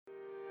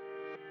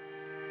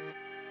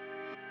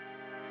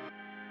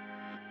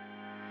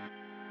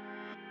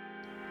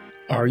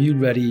Are you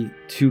ready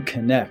to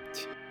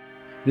connect?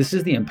 This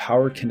is the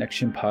Empowered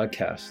Connection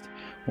podcast,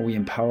 where we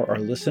empower our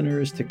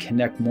listeners to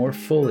connect more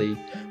fully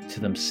to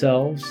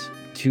themselves,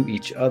 to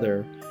each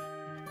other,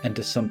 and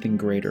to something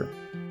greater.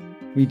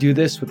 We do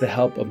this with the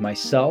help of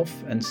myself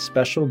and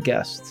special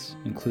guests,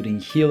 including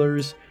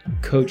healers,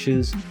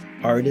 coaches,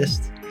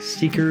 artists,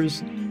 seekers,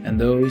 and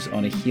those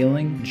on a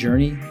healing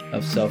journey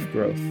of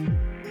self-growth.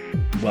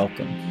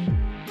 Welcome.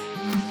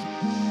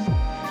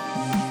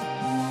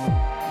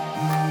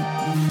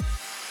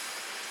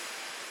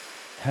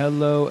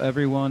 Hello,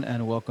 everyone,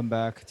 and welcome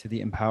back to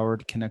the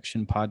Empowered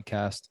Connection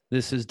podcast.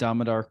 This is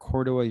Damodar,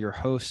 Cordua, your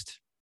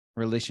host,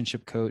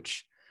 relationship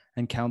coach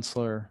and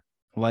counselor,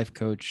 life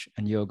coach,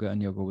 and yoga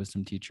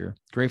wisdom teacher.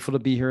 Grateful to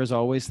be here as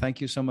always. Thank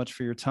you so much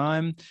for your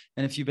time.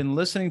 And if you've been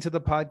listening to the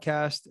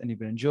podcast and you've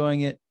been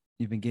enjoying it,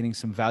 you've been getting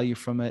some value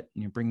from it,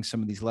 and you're bringing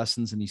some of these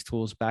lessons and these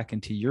tools back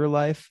into your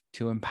life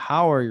to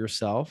empower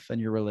yourself and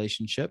your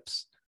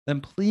relationships, then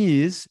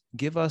please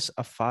give us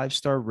a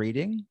 5-star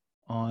rating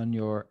on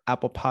your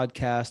Apple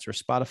Podcast or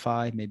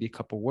Spotify, maybe a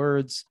couple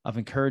words of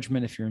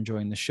encouragement if you're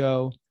enjoying the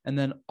show. And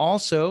then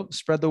also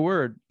spread the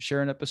word,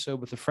 share an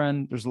episode with a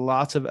friend. There's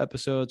lots of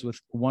episodes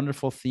with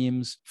wonderful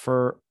themes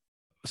for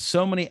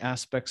so many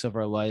aspects of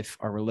our life,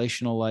 our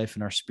relational life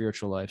and our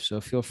spiritual life.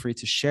 So feel free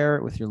to share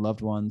it with your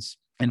loved ones.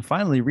 And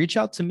finally, reach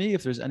out to me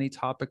if there's any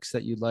topics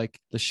that you'd like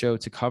the show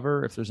to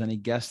cover. If there's any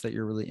guests that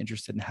you're really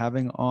interested in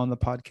having on the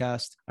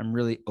podcast, I'm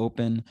really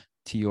open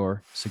to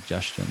your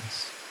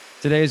suggestions.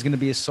 Today is going to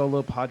be a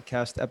solo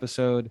podcast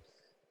episode,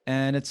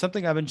 and it's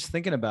something I've been just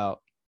thinking about.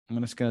 I'm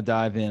just going to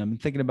dive in. I've been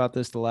thinking about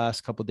this the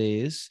last couple of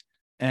days,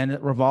 and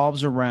it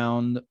revolves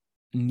around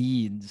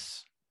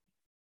neediness,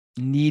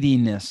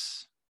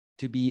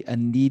 to be a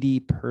needy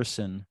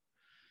person.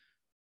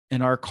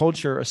 In our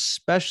culture,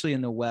 especially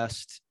in the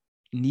West,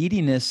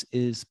 neediness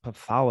is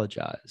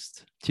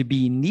pathologized. To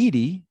be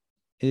needy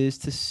is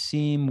to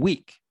seem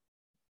weak.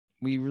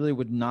 We really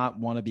would not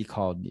want to be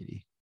called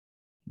needy.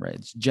 Right.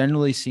 It's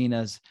generally seen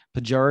as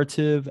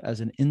pejorative,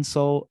 as an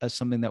insult, as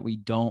something that we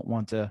don't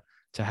want to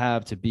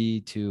have, to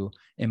be, to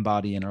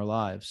embody in our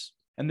lives.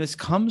 And this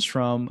comes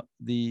from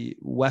the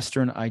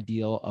Western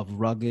ideal of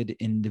rugged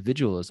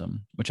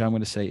individualism, which I'm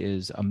going to say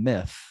is a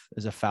myth,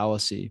 is a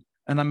fallacy.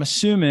 And I'm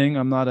assuming,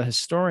 I'm not a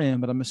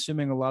historian, but I'm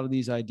assuming a lot of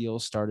these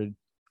ideals started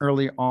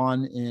early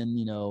on in,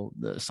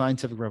 the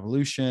scientific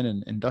revolution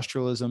and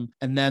industrialism,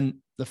 and then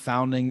the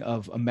founding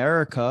of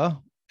America.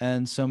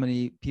 And so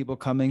many people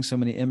coming, so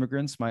many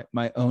immigrants,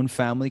 my own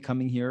family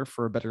coming here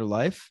for a better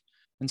life,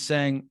 and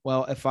saying,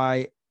 well, if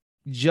I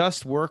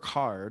just work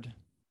hard,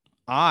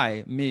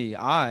 my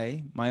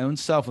own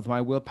self with my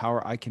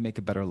willpower, I can make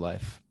a better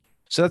life.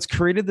 So that's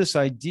created this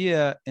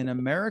idea in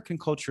American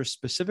culture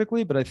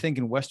specifically, but I think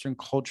in Western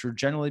culture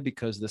generally,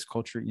 because this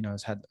culture,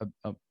 has had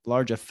a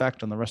large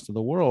effect on the rest of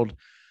the world,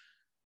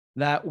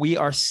 that we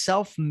are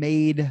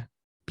self-made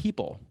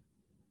people,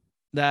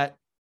 that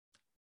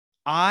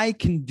I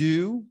can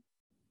do,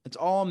 it's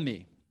all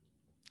me.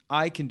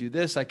 I can do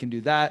this, I can do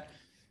that.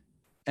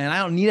 And I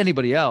don't need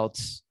anybody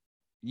else.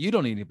 You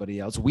don't need anybody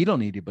else. We don't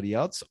need anybody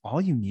else.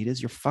 All you need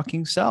is your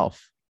fucking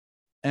self.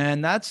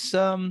 And that's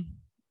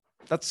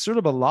sort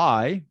of a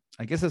lie.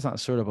 I guess it's not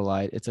sort of a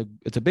lie. It's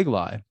a big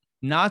lie.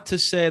 Not to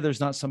say there's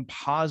not some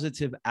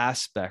positive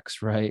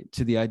aspects, right,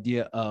 to the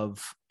idea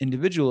of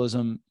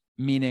individualism,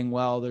 meaning,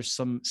 well, there's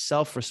some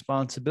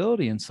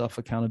self-responsibility and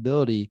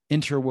self-accountability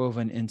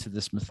interwoven into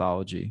this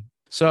mythology.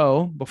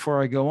 So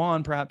before I go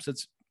on, perhaps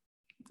it's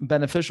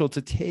beneficial to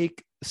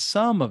take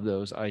some of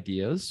those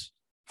ideas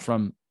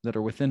that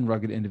are within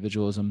rugged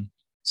individualism,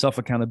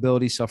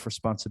 self-accountability,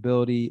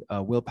 self-responsibility,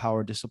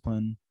 willpower,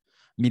 discipline,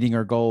 meeting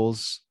our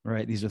goals,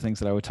 right? These are things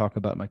that I would talk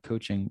about in my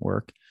coaching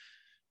work,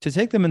 to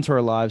take them into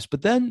our lives.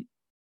 But then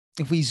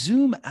if we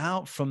zoom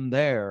out from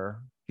there,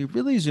 if we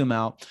really zoom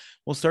out,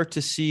 we'll start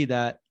to see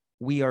that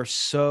we are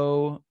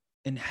so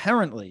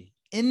inherently,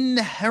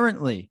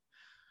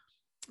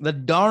 the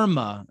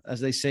dharma, as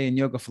they say in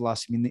yoga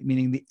philosophy,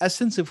 meaning the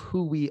essence of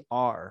who we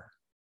are,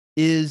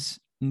 is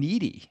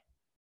needy,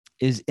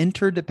 is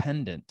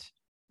interdependent.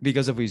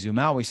 Because if we zoom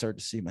out, we start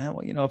to see, man,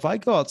 well, if I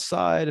go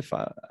outside, if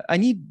I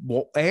need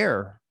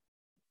air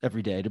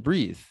every day to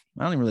breathe.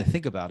 I don't even really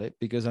think about it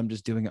because I'm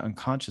just doing it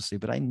unconsciously,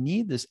 but I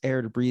need this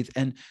air to breathe.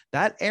 And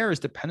that air is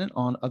dependent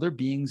on other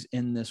beings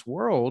in this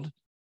world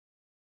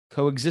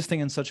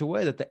coexisting in such a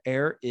way that the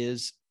air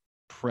is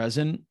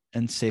present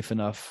and safe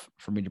enough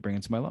for me to bring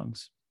into my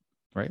lungs,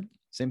 right?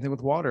 Same thing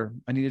with water.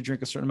 I need to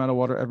drink a certain amount of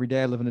water every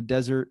day. I live in a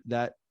desert.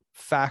 That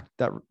fact,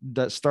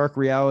 that stark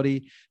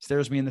reality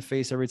stares me in the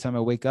face every time I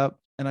wake up.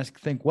 And I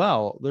think,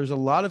 well, there's a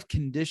lot of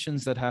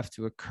conditions that have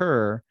to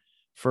occur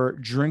for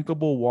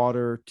drinkable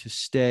water to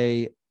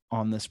stay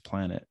on this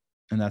planet.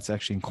 And that's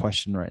actually in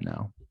question right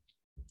now.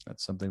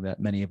 That's something that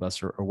many of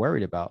us are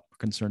worried about,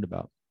 concerned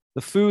about.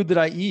 The food that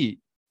I eat,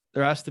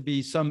 there has to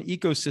be some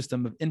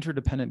ecosystem of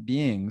interdependent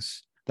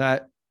beings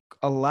that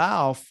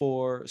allow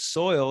for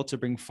soil to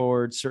bring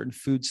forward certain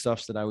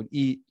foodstuffs that I would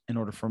eat in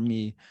order for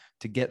me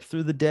to get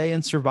through the day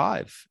and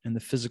survive in the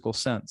physical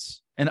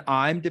sense. And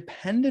I'm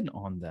dependent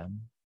on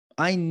them.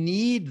 I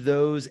need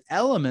those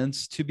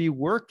elements to be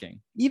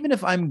working. Even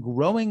if I'm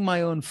growing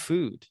my own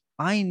food,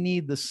 I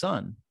need the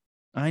sun.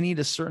 I need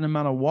a certain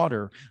amount of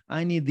water.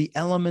 I need the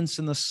elements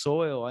in the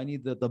soil. I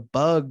need the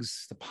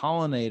bugs to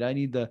pollinate. I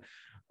need the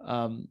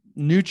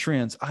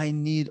nutrients. I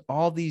need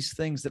all these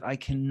things that I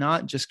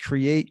cannot just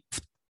create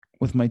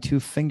with my two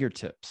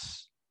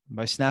fingertips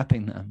by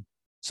snapping them.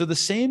 So the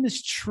same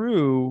is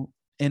true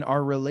in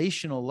our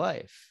relational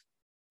life.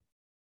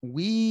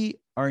 We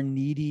are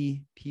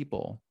needy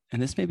people.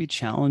 And this may be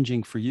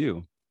challenging for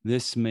you.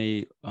 This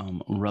may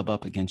rub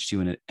up against you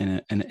in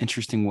an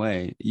interesting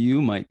way.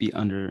 You might be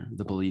under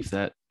the belief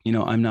that,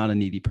 I'm not a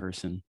needy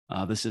person.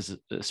 This is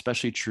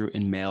especially true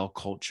in male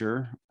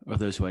culture, or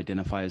those who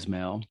identify as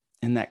male.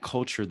 In that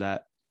culture,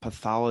 that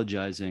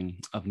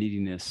pathologizing of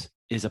neediness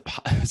is a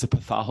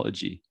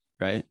pathology,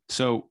 right?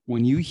 So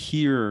when you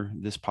hear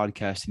this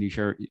podcast and you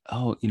hear,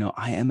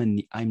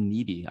 I'm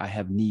needy, I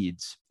have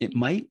needs, it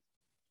might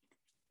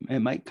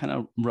kind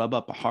of rub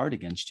up hard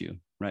against you,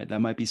 right?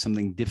 That might be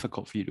something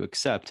difficult for you to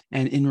accept.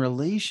 And in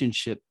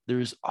relationship,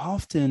 there's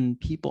often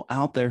people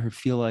out there who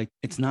feel like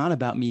it's not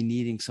about me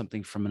needing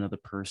something from another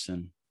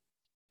person.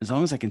 As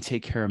long as I can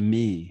take care of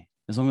me,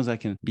 as long as I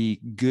can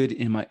be good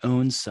in my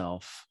own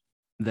self,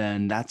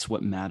 then that's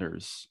what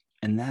matters.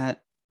 And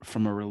that,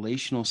 from a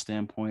relational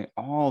standpoint,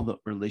 all the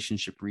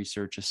relationship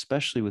research,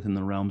 especially within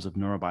the realms of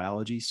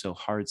neurobiology, so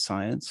hard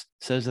science,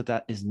 says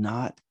that is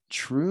not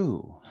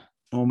true.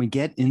 When we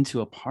get into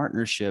a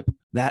partnership,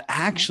 that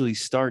actually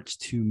starts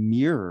to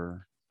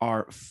mirror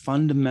our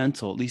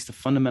fundamental, at least the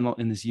fundamental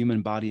in this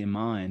human body and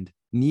mind,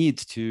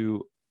 needs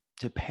to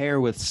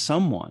pair with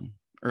someone.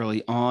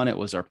 Early on, it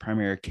was our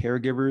primary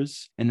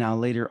caregivers. And now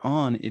later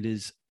on, it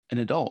is an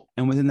adult.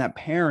 And within that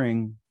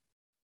pairing,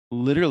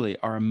 literally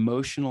our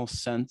emotional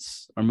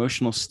sense, our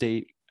emotional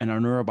state, and our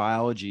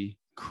neurobiology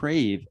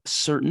crave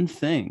certain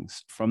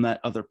things from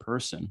that other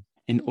person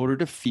in order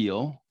to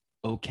feel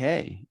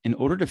okay, in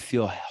order to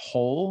feel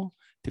whole,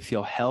 to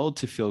feel held,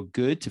 to feel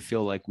good, to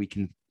feel like we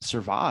can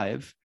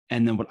survive.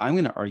 And then what I'm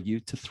going to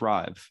argue, to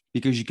thrive,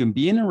 because you can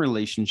be in a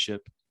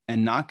relationship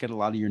and not get a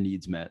lot of your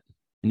needs met.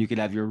 And you could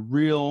have your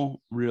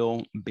real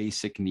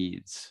basic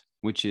needs,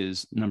 which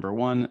is number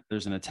one,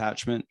 there's an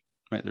attachment,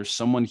 right? There's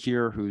someone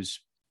here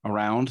who's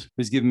around,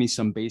 who's giving me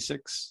some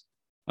basics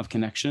of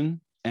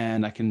connection.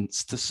 And I can,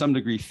 to some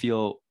degree,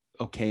 feel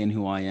okay in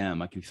who I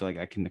am. I can feel like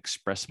I can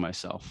express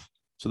myself.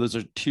 So those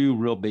are two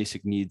real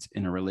basic needs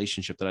in a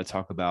relationship that I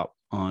talk about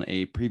on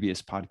a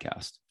previous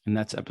podcast. And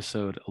that's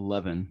episode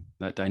 11,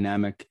 that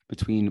dynamic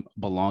between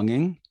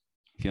belonging,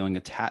 feeling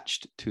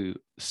attached to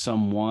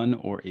someone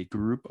or a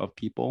group of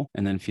people,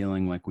 and then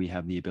feeling like we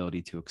have the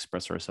ability to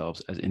express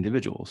ourselves as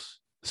individuals.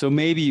 So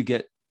maybe you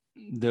get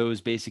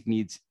those basic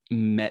needs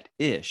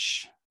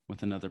met-ish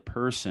with another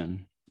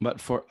person.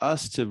 But for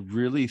us to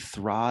really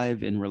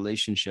thrive in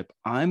relationship,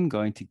 I'm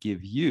going to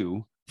give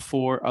you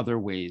 4 other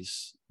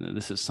ways.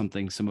 This is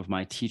something some of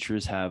my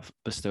teachers have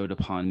bestowed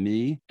upon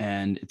me,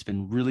 and it's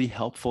been really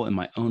helpful in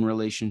my own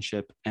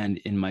relationship and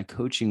in my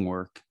coaching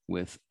work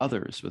with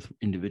others, with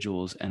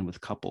individuals and with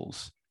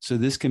couples. So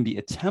this can be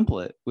a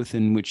template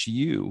within which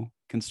you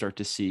can start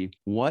to see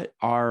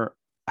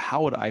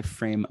how would I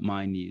frame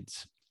my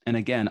needs? And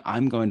again,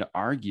 I'm going to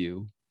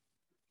argue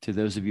to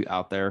those of you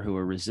out there who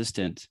are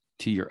resistant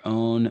to your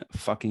own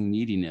fucking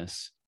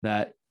neediness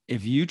that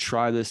if you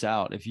try this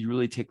out, if you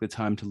really take the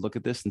time to look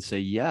at this and say,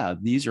 yeah,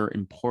 these are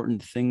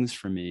important things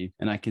for me,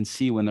 and I can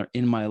see when they're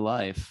in my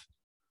life,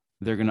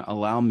 they're going to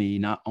allow me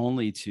not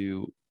only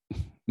to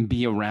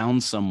be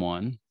around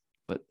someone,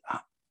 but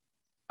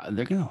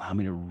they're going to allow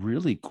me to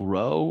really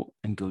grow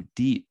and go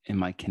deep in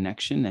my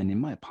connection and in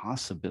my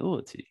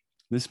possibility.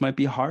 This might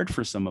be hard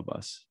for some of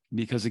us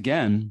because,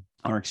 again,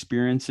 our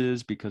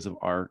experiences, because of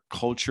our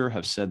culture,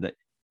 have said that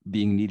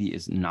being needy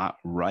is not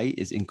right,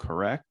 is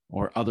incorrect,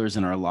 or others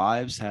in our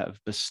lives have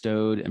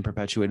bestowed and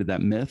perpetuated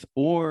that myth.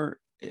 Or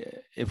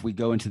if we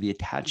go into the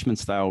attachment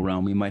style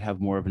realm, we might have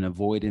more of an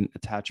avoidant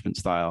attachment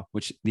style,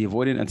 which the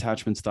avoidant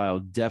attachment style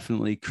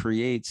definitely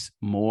creates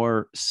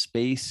more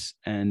space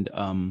and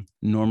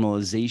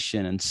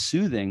normalization and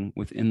soothing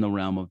within the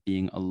realm of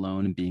being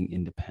alone and being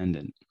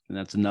independent. And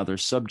that's another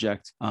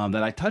subject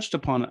that I touched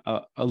upon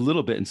a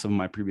little bit in some of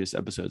my previous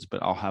episodes,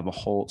 but I'll have a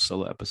whole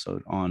solo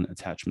episode on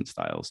attachment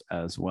styles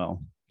as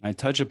well. I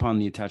touch upon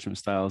the attachment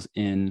styles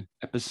in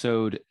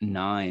episode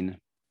 9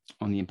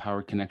 on the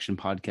Empowered Connection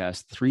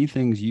podcast. 3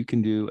 things you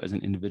can do as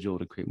an individual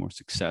to create more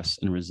success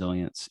and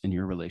resilience in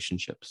your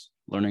relationships,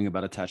 learning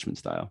about attachment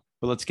style.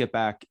 But let's get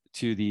back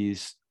to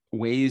these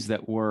ways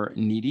that we're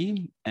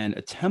needy and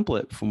a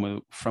template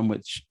from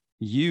which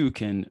you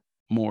can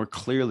more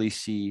clearly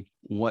see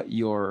what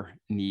your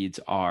needs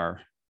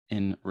are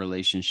in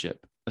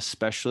relationship,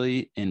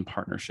 especially in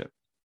partnership.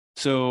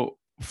 So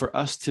for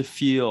us to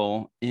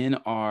feel in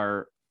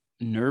our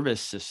nervous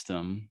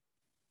system,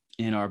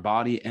 in our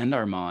body and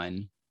our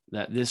mind,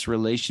 that this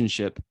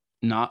relationship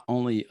not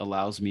only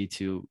allows me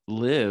to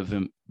live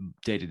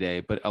day to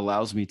day, but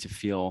allows me to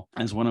feel,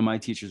 as one of my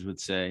teachers would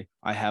say,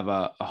 I have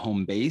a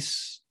home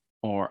base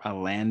or a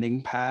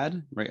landing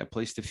pad, right? A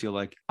place to feel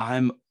like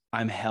I'm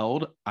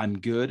held, I'm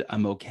good,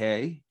 I'm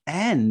okay,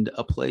 and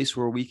a place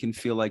where we can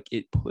feel like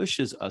it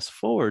pushes us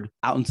forward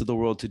out into the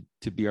world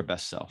to be our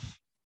best self,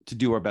 to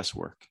do our best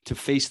work, to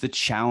face the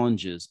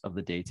challenges of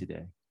the day to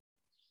day.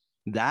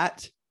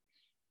 That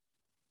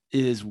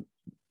is,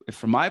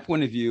 from my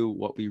point of view,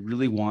 what we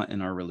really want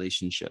in our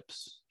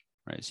relationships,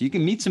 right? So you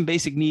can meet some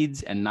basic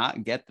needs and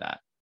not get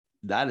that.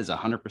 That is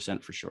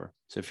 100% for sure.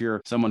 So if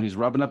you're someone who's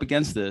rubbing up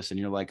against this and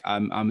you're like,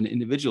 I'm an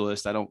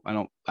individualist, I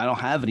don't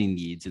have any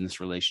needs in this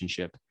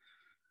relationship,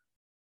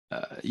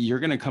 you're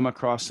going to come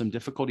across some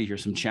difficulty here,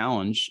 some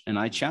challenge. And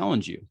I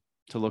challenge you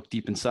to look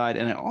deep inside.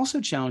 And I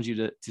also challenge you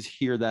to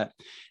hear that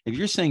if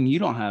you're saying you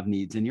don't have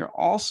needs, and you're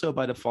also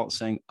by default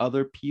saying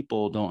other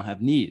people don't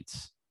have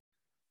needs,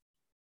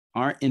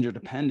 aren't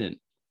interdependent.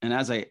 And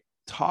as I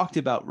talked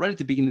about right at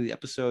the beginning of the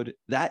episode,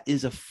 that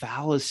is a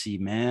fallacy,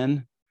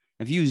 man.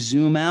 If you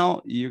zoom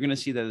out, you're going to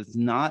see that it's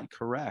not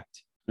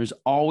correct. There's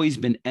always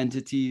been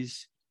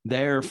entities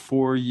there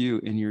for you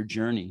in your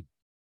journey.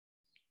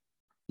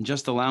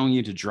 Just allowing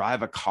you to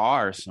drive a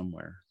car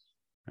somewhere,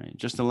 right?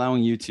 Just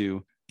allowing you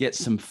to get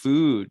some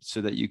food so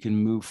that you can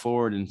move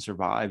forward and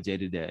survive day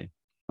to day.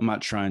 I'm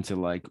not trying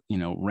to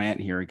rant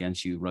here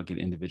against you rugged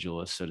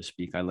individualists, so to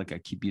speak. I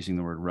keep using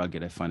the word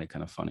rugged. I find it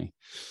kind of funny.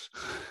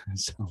 It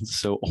sounds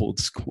so old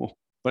school.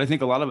 But I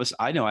think a lot of us,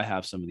 I know I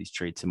have some of these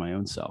traits in my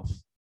own self.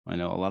 I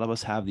know a lot of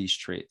us have these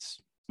traits.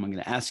 I'm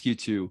going to ask you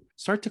to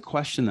start to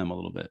question them a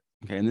little bit.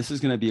 Okay. And this is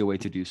going to be a way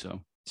to do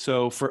so.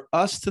 So for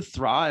us to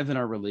thrive in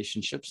our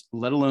relationships,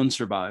 let alone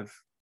survive,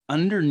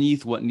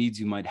 underneath what needs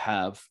you might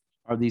have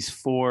are these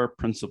 4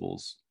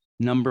 principles.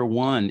 Number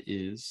 1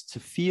 is to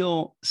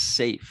feel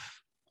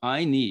safe.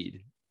 I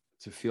need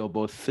to feel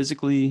both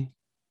physically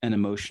and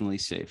emotionally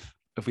safe.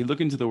 If we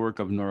look into the work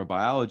of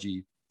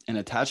neurobiology and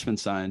attachment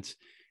science,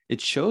 it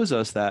shows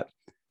us that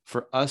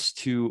for us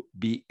to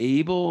be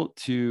able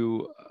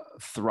to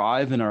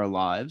thrive in our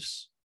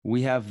lives,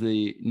 we have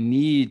the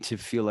need to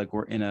feel like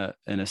we're in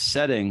a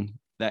setting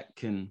that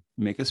can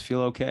make us feel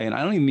okay. And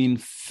I don't even mean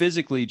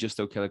physically just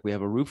okay, like we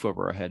have a roof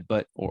over our head,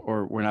 but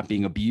or we're not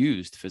being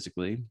abused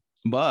physically,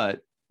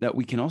 but that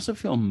we can also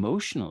feel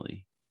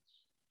emotionally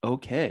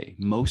okay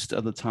most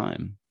of the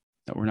time,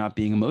 that we're not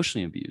being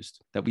emotionally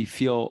abused, that we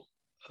feel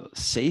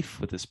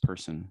safe with this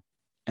person.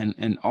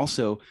 And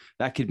also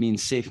that could mean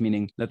safe,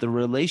 meaning that the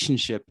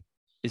relationship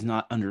is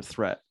not under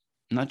threat,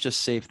 not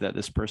just safe that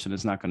this person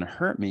is not going to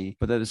hurt me,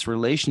 but that this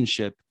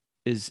relationship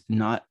is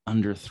not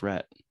under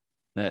threat,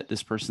 that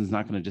this person's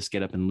not going to just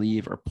get up and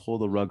leave or pull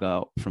the rug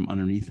out from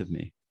underneath of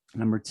me.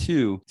 Number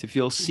 2, to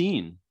feel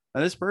seen. Now,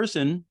 this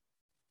person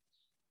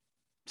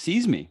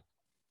sees me.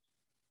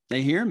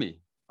 They hear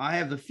me. I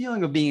have the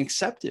feeling of being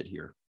accepted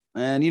here.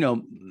 And,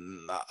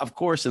 of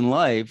course, in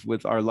life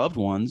with our loved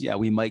ones, yeah,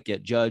 we might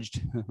get judged.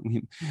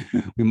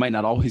 we might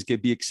not always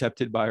be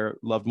accepted by our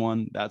loved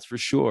one. That's for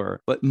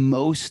sure. But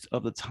most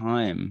of the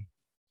time,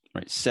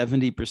 right,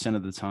 70%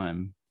 of the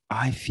time,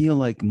 I feel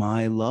like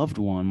my loved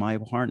one, my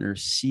partner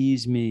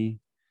sees me,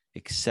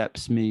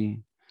 accepts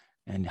me,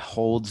 and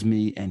holds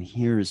me and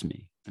hears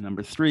me. And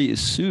number 3 is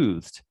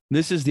soothed.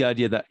 This is the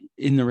idea that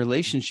in the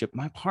relationship,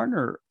 my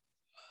partner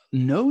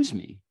knows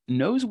me,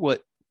 knows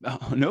what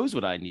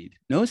I need,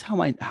 knows how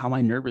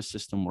my nervous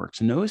system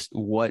works, knows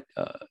what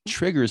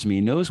triggers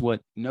me, knows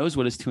what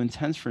is too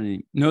intense for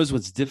me, knows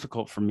what's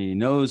difficult for me,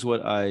 knows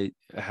what I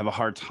have a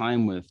hard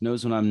time with,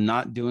 knows when I'm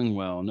not doing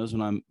well, knows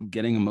when I'm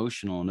getting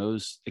emotional,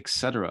 knows,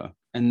 etc.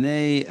 And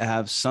they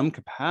have some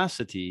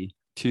capacity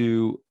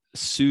to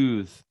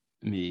soothe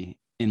me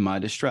in my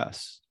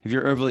distress. If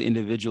you're overly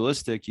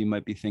individualistic, you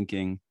might be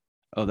thinking,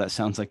 oh, that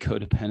sounds like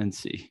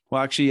codependency.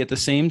 Well, actually, at the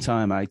same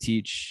time, I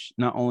teach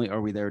not only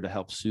are we there to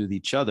help soothe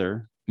each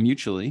other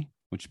mutually,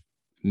 which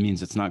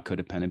means it's not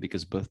codependent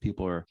because both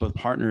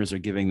partners are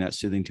giving that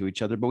soothing to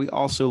each other, but we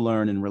also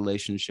learn in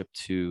relationship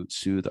to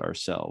soothe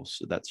ourselves.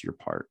 So that's your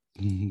part,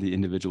 the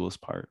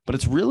individualist part. But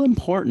it's real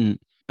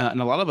important,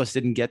 and a lot of us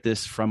didn't get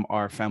this from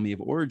our family of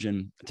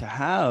origin, to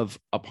have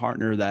a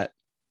partner that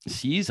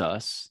sees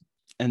us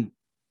and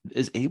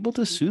is able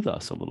to soothe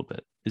us a little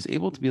bit, is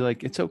able to be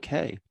like, it's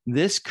okay.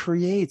 This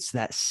creates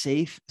that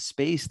safe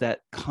space,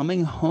 that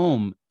coming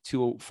home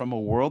from a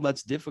world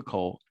that's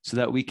difficult so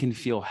that we can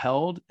feel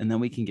held and then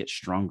we can get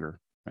stronger,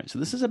 right? So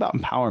this is about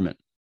empowerment.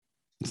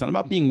 It's not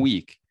about being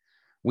weak.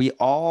 We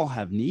all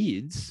have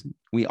needs.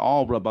 We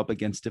all rub up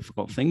against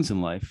difficult things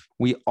in life.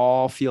 We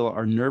all feel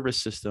our nervous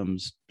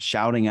systems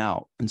shouting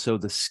out. And so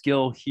the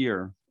skill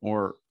here,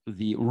 or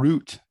the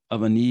root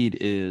of a need,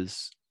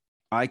 is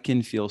I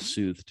can feel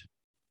soothed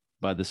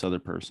by this other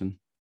person.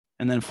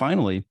 And then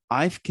finally,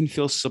 I can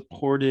feel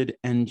supported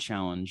and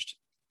challenged,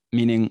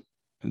 meaning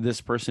this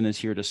person is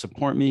here to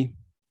support me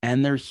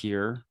and they're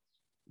here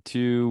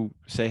to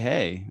say,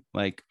 hey,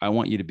 like, I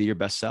want you to be your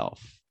best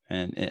self.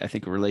 And I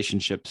think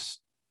relationships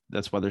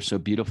that's why they're so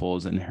beautiful,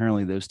 is that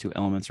inherently those two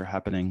elements are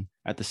happening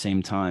at the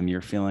same time.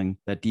 You're feeling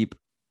that deep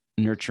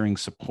nurturing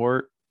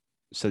support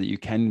so that you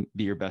can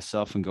be your best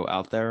self and go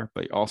out there,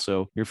 but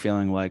also you're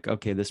feeling like,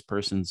 okay, this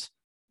person's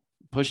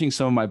pushing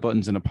some of my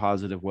buttons in a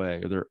positive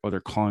way, or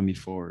they're calling me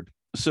forward.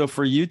 So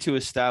for you to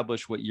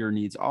establish what your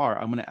needs are,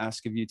 I'm going to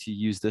ask of you to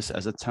use this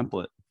as a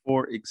template.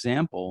 For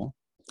example,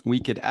 we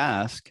could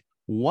ask,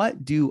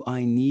 what do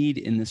I need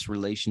in this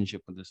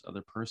relationship with this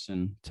other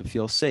person to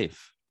feel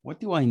safe? What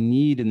do I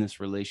need in this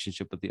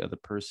relationship with the other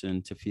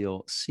person to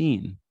feel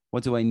seen?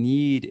 What do I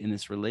need in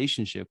this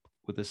relationship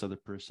with this other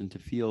person to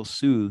feel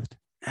soothed?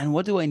 And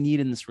what do I need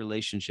in this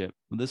relationship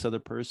with this other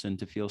person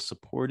to feel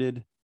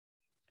supported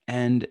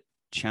and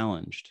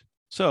challenged?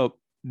 So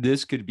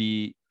this could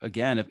be,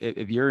 again,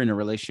 if you're in a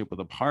relationship with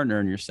a partner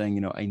and you're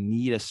saying, I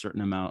need a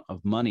certain amount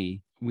of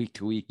money week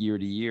to week, year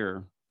to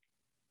year,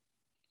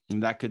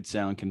 and that could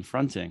sound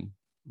confronting,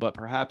 but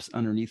perhaps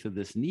underneath of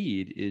this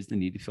need is the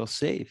need to feel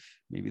safe.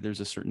 Maybe there's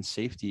a certain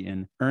safety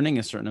in earning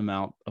a certain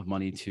amount of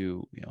money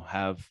to,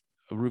 have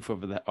a roof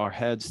over our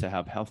heads, to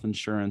have health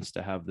insurance,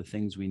 to have the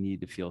things we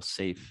need to feel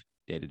safe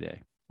day to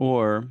day.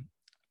 Or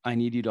I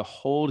need you to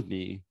hold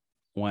me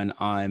when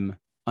I'm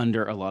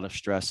under a lot of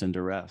stress and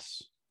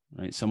duress,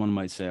 right? Someone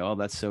might say, oh,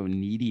 that's so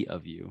needy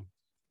of you.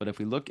 But if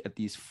we look at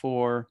these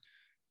 4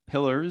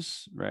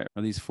 pillars, right,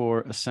 or these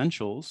 4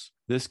 essentials,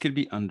 this could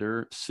be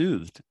under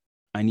soothed.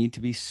 I need to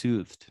be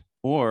soothed.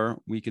 Or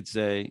we could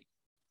say,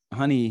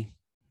 honey,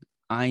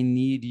 I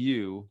need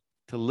you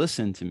to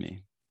listen to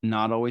me,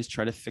 not always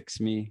try to fix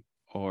me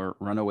or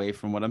run away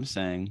from what I'm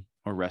saying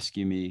or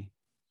rescue me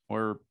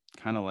or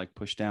kind of like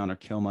push down or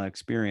kill my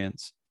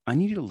experience. I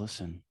need you to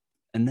listen.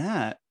 And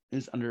that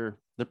is under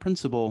the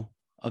principle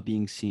of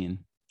being seen.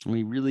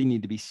 We really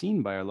need to be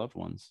seen by our loved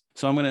ones.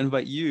 So I'm going to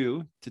invite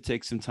you to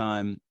take some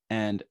time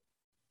and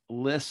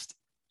list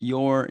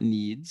your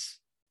needs.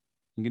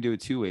 You can do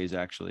it 2 ways,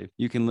 actually.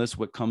 You can list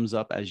what comes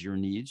up as your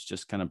needs,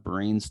 just kind of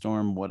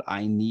brainstorm what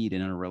I need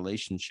in a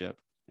relationship,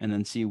 and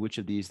then see which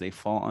of these they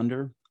fall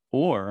under.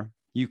 Or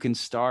you can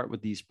start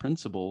with these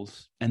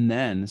principles, and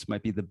then this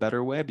might be the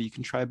better way, but you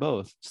can try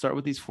both. Start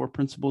with these 4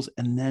 principles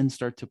and then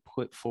start to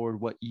put forward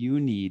what you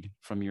need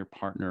from your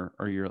partner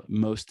or your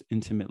most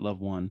intimate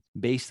loved one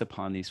based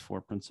upon these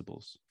 4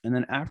 principles. And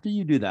then after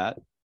you do that,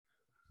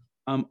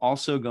 I'm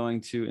also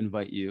going to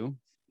invite you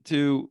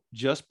to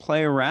just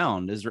play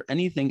around. Is there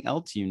anything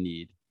else you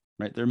need?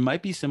 Right? There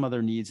might be some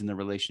other needs in the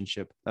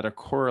relationship that are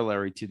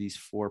corollary to these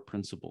 4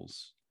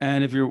 principles.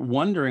 And if you're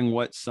wondering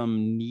what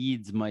some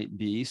needs might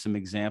be, some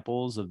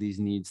examples of these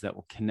needs that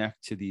will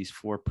connect to these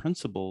 4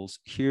 principles,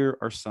 here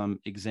are some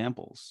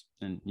examples,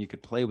 and you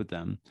could play with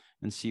them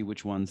and see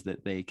which ones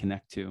that they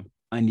connect to.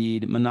 I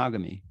need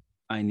monogamy.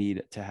 I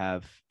need to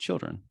have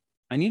children.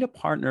 I need a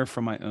partner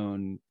from my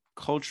own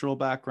cultural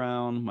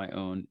background, my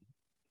own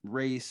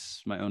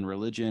race, my own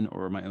religion,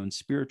 or my own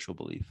spiritual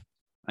belief.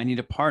 I need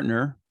a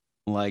partner,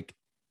 like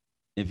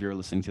if you're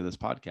listening to this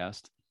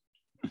podcast,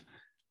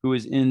 who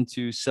is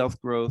into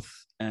self-growth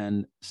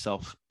and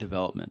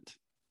self-development.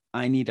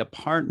 I need a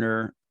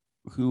partner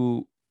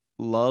who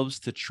loves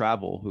to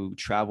travel, who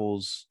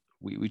travels,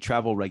 we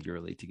travel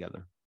regularly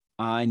together.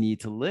 I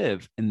need to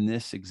live in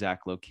this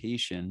exact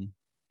location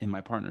in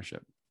my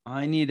partnership.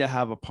 I need to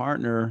have a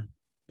partner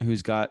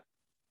who's got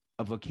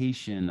a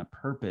vocation, a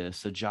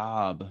purpose, a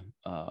job,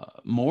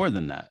 more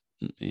than that,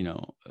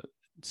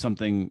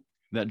 something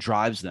that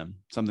drives them,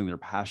 something they're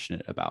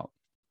passionate about,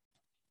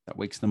 that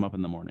wakes them up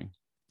in the morning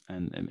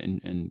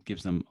and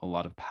gives them a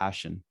lot of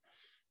passion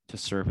to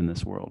serve in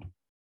this world.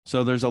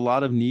 So there's a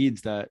lot of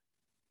needs that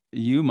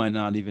you might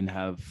not even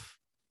have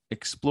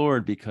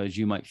explored because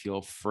you might feel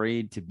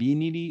afraid to be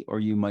needy, or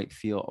you might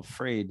feel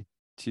afraid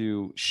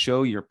to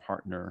show your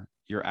partner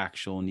your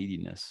actual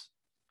neediness.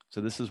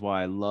 So this is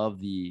why I love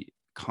the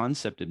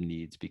concept of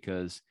needs,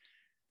 because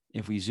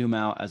if we zoom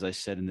out, as I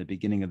said in the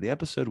beginning of the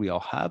episode, we all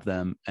have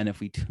them. And if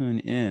we tune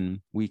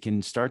in, we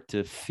can start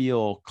to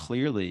feel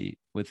clearly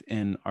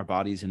within our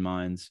bodies and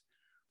minds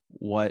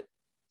what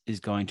is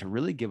going to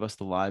really give us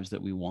the lives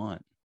that we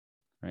want,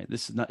 right?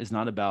 This is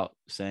not about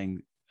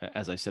saying,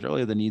 as I said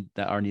earlier,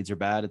 that our needs are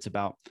bad. It's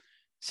about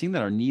seeing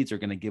that our needs are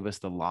going to give us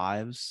the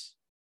lives,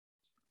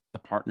 the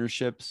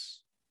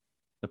partnerships,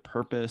 the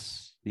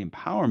purpose, the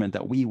empowerment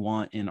that we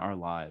want in our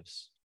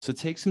lives. So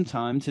take some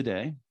time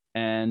today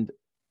and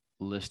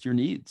list your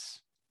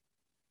needs.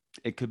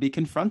 It could be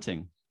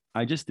confronting.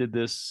 I just did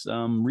this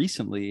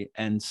recently,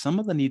 and some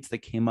of the needs that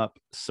came up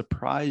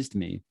surprised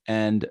me,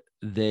 and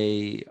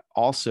they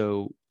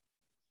also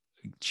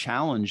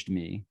challenged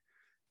me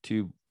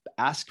to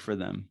ask for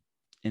them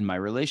in my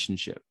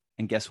relationship.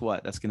 And guess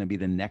what? That's going to be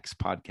the next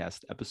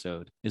podcast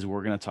episode, is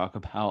we're going to talk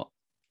about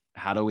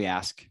how do we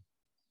ask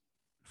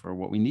for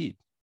what we need.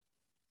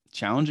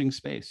 Challenging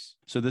space.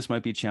 So this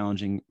might be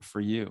challenging for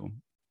you.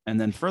 And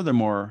then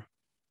furthermore,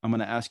 I'm going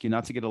to ask you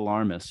not to get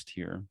alarmist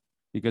here,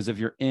 because if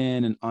you're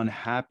in an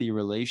unhappy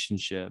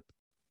relationship,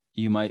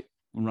 you might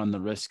run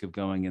the risk of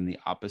going in the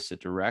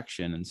opposite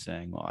direction and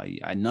saying, well,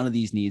 none of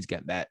these needs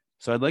get met.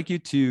 So I'd like you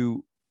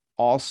to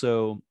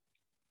also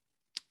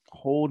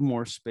hold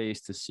more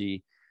space to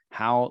see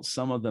how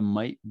some of them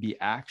might be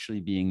actually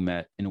being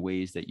met in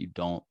ways that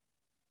you're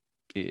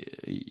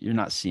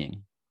not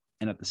seeing.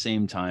 And at the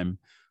same time,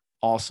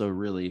 also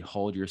really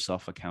hold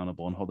yourself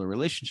accountable and hold the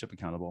relationship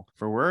accountable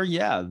for where,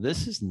 yeah,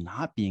 this is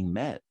not being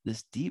met,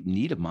 this deep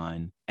need of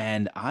mine,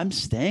 and I'm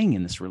staying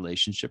in this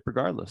relationship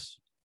regardless.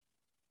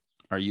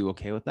 Are you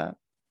okay with that?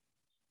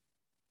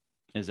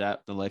 Is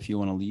that the life you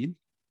want to lead?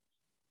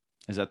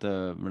 Is that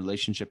the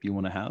relationship you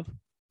want to have?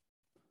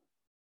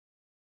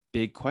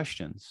 Big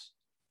questions.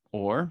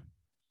 Or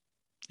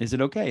is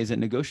it okay? Is it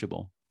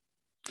negotiable?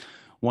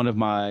 One of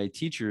my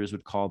teachers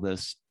would call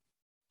this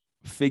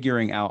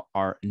figuring out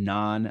our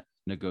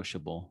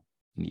non-negotiable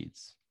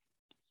needs.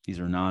 These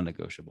are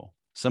non-negotiable.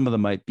 Some of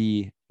them might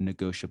be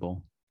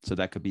negotiable. So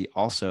that could be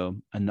also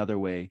another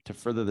way to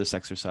further this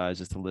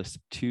exercise, is to list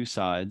two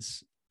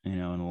sides, and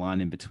a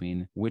line in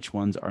between which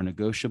ones are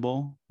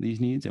negotiable, these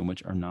needs, and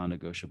which are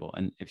non-negotiable.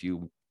 And if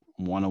you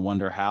want to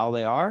wonder how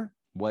they are,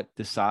 what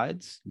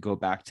decides, go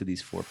back to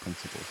these 4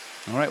 principles.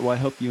 All right. Well, I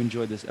hope you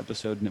enjoyed this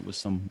episode and it was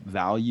some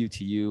value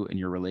to you in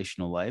your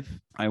relational life.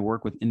 I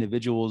work with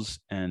individuals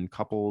and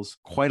couples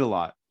quite a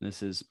lot.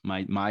 This is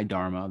my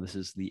dharma. This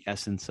is the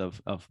essence of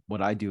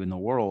what I do in the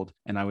world.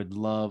 And I would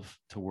love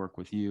to work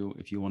with you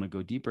if you want to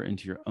go deeper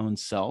into your own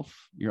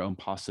self, your own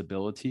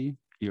possibility,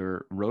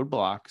 your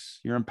roadblocks,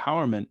 your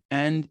empowerment,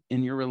 and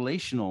in your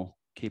relational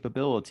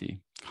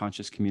capability,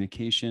 conscious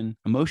communication,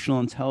 emotional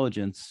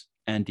intelligence,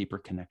 and deeper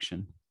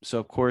connection. So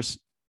of course,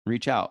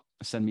 reach out,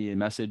 send me a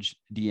message,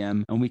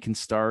 DM, and we can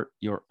start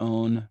your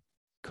own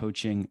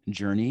coaching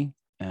journey.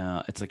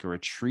 It's like a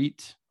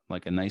retreat,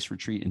 like a nice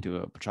retreat into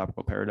a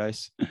tropical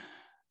paradise,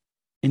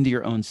 into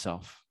your own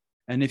self.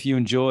 And if you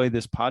enjoy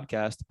this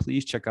podcast,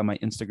 please check out my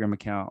Instagram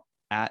account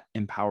at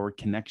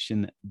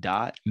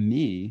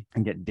empoweredconnection.me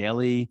and get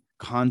daily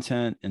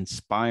content,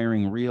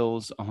 inspiring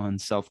reels on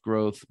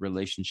self-growth,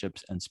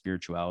 relationships, and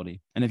spirituality.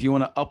 And if you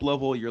want to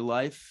up-level your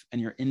life and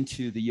you're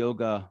into the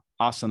yoga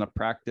asana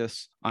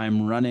practice,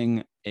 I'm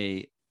running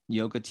a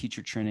yoga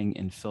teacher training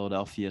in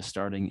Philadelphia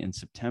starting in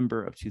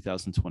September of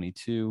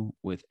 2022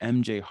 with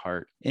MJ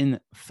Hart in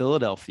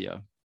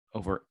Philadelphia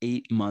over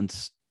 8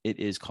 months. It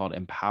is called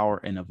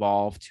Empower and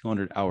Evolve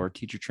 200-hour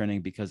teacher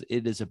training, because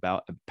it is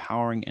about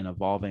empowering and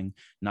evolving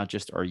not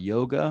just our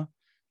yoga,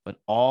 but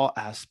all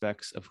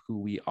aspects of who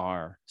we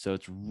are. So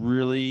it's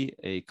really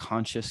a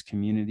conscious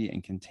community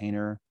and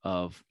container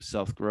of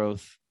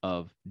self-growth,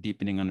 of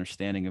deepening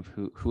understanding of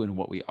who and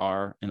what we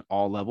are in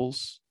all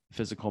levels,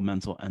 physical,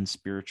 mental, and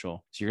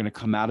spiritual. So you're going to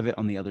come out of it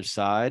on the other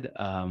side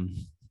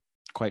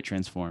quite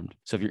transformed.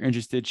 So if you're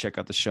interested, check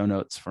out the show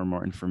notes for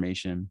more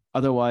information.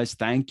 Otherwise,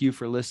 thank you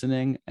for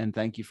listening and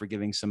thank you for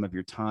giving some of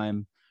your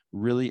time.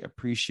 Really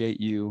appreciate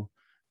you.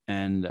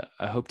 And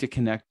I hope to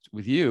connect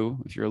with you,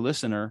 if you're a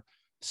listener,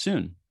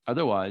 soon.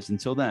 Otherwise,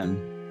 until then,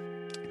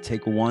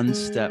 take one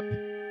step,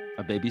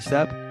 a baby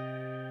step,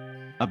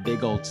 a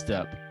big old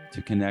step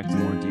to connect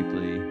more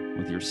deeply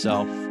with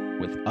yourself,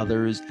 with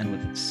others, and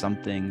with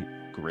something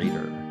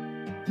greater.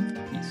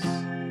 Peace.